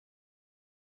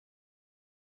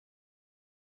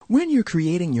When you're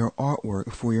creating your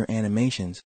artwork for your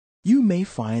animations, you may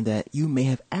find that you may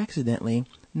have accidentally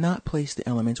not placed the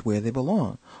elements where they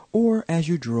belong. Or as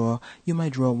you draw, you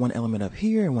might draw one element up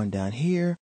here and one down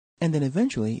here, and then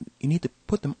eventually you need to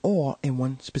put them all in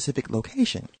one specific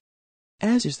location,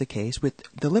 as is the case with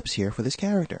the lips here for this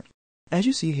character. As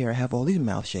you see here, I have all these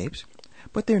mouth shapes,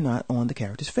 but they're not on the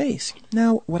character's face.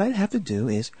 Now, what I'd have to do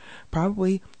is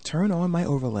probably turn on my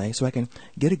overlay so I can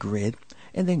get a grid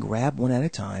and then grab one at a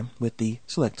time with the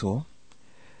select tool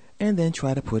and then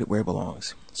try to put it where it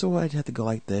belongs. So I'd have to go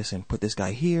like this and put this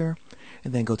guy here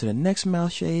and then go to the next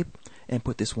mouth shape and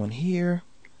put this one here.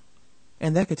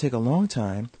 And that could take a long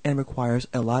time and requires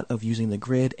a lot of using the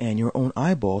grid and your own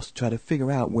eyeballs to try to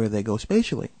figure out where they go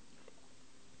spatially.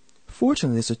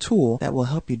 Fortunately, there's a tool that will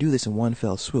help you do this in one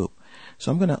fell swoop.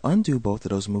 So I'm going to undo both of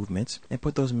those movements and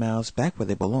put those mouths back where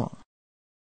they belong.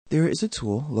 There is a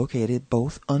tool located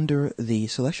both under the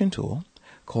selection tool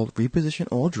called Reposition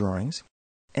All Drawings,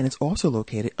 and it's also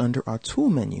located under our tool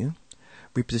menu,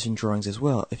 Reposition Drawings as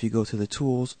well, if you go to the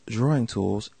Tools, Drawing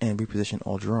Tools, and Reposition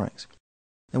All Drawings.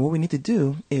 And what we need to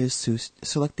do is to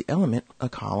select the element, a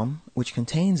column, which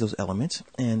contains those elements,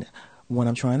 and what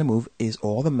I'm trying to move is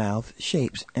all the mouth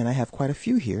shapes, and I have quite a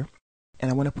few here,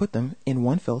 and I want to put them in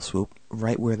one fell swoop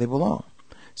right where they belong.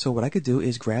 So what I could do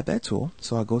is grab that tool,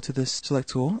 so I'll go to the Select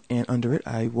tool, and under it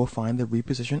I will find the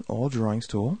Reposition All Drawings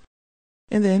tool,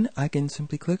 and then I can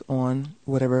simply click on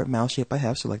whatever mouth shape I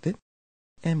have selected,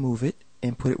 and move it,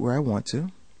 and put it where I want to.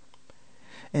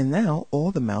 And now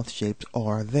all the mouth shapes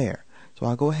are there. So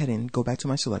I'll go ahead and go back to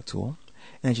my Select tool,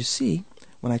 and as you see,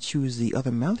 when I choose the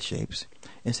other mouth shapes,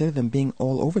 instead of them being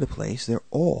all over the place, they're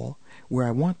all where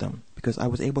I want them, because I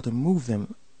was able to move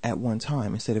them at one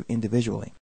time instead of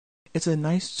individually. It's a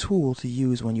nice tool to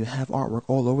use when you have artwork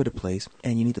all over the place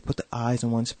and you need to put the eyes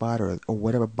in one spot or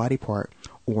whatever body part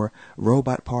or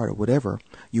robot part or whatever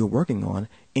you're working on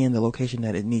in the location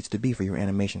that it needs to be for your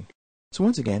animation. So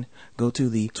once again, go to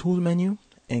the Tools menu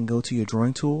and go to your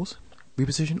Drawing Tools,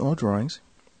 Reposition All Drawings,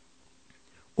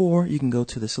 or you can go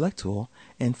to the Select tool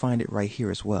and find it right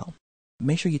here as well.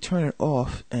 Make sure you turn it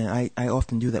off, and I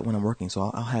often do that when I'm working,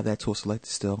 so I'll have that tool selected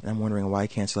still, and I'm wondering why I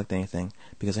can't select anything,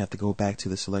 because I have to go back to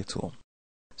the Select tool.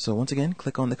 So once again,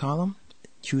 click on the column,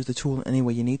 choose the tool any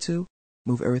way you need to,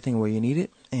 move everything where you need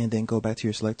it, and then go back to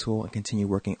your Select tool and continue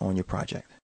working on your project.